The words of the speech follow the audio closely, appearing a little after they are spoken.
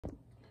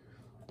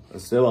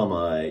So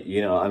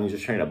I'm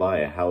just trying to buy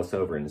a house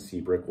over in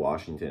Seabrook,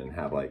 Washington, and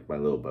have like my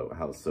little boat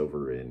house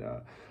over in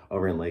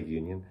Lake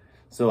Union.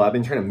 So I've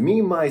been trying to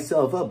meme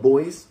myself up,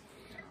 boys.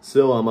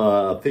 So I'm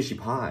a fishy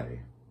pie,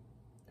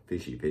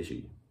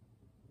 fishy.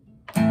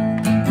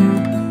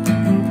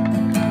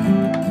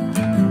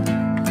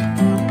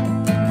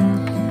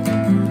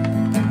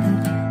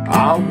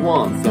 I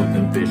want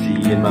something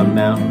fishy in my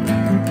mouth,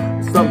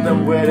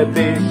 something with a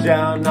fish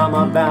out on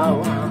my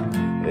bow.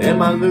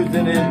 Am I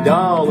losing in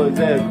dollars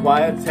at a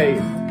quiet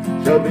taste?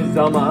 Trophies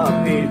on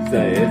my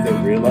pizza, is it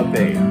real or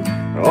fake?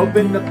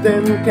 Opened up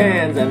them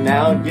cans and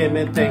now it get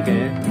me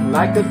thinking,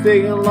 like a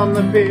sail on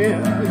the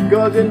pier,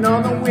 gorging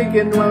on the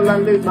weekend. Will I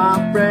lose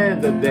my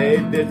friends if they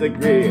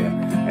disagree?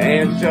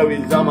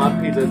 Anchovies on my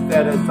pizza,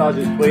 set of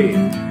sausage please.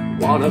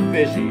 Want a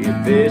fishy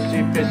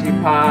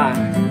pie.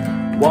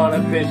 Want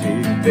a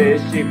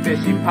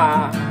fishy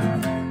pie.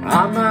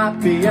 I might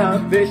be a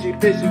fishy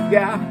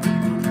guy.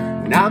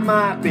 I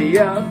might be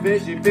a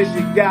fishy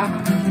guy.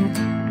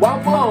 Why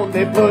won't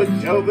they put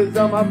anchovies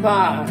on my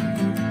pie?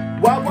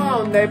 Why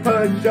won't they put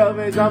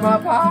anchovies on my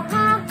pie?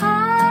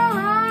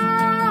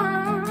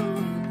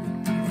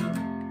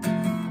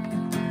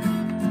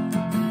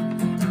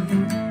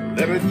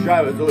 Liver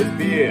drivers always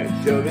fear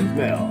anchovy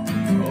smell.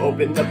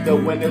 Open up the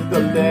windows,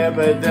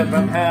 deliver them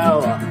from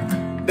hell.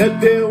 They're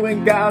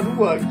doing God's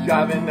work,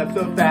 driving up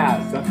so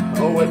fast.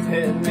 Always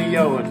hitting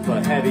the orange,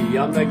 but heavy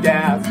on the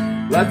gas.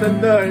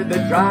 Lesson learned, the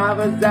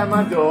driver's at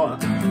my door.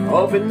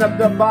 Open up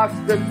the box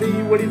to see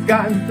what he's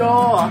got in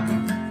store.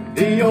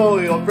 The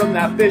oil from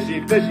that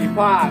fishy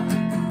pot.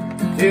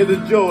 Hear the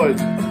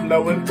joys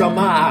flowing from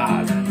my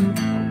eyes.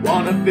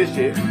 Want a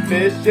fishy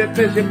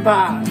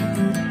pie.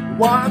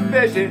 Want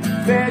a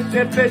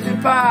fishy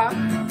pie.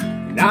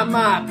 I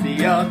might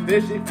be a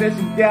fishy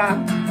guy.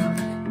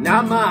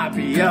 I might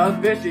be a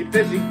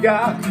fishy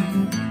guy.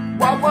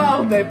 Why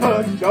won't they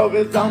put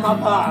anchovies on my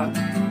pie?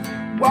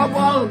 Why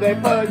won't they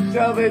put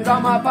anchovies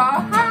on my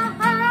pie?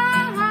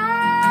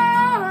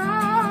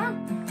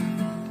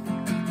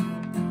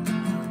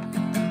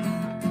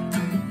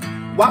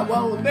 Why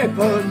won't they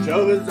put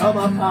anchovies on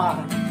my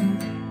pie?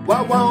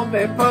 Why won't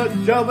they put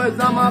anchovies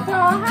on my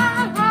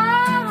pie?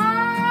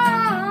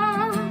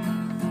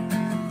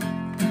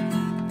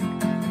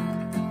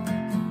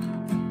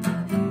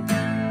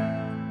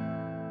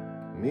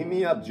 Meet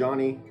me up,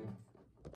 Johnny.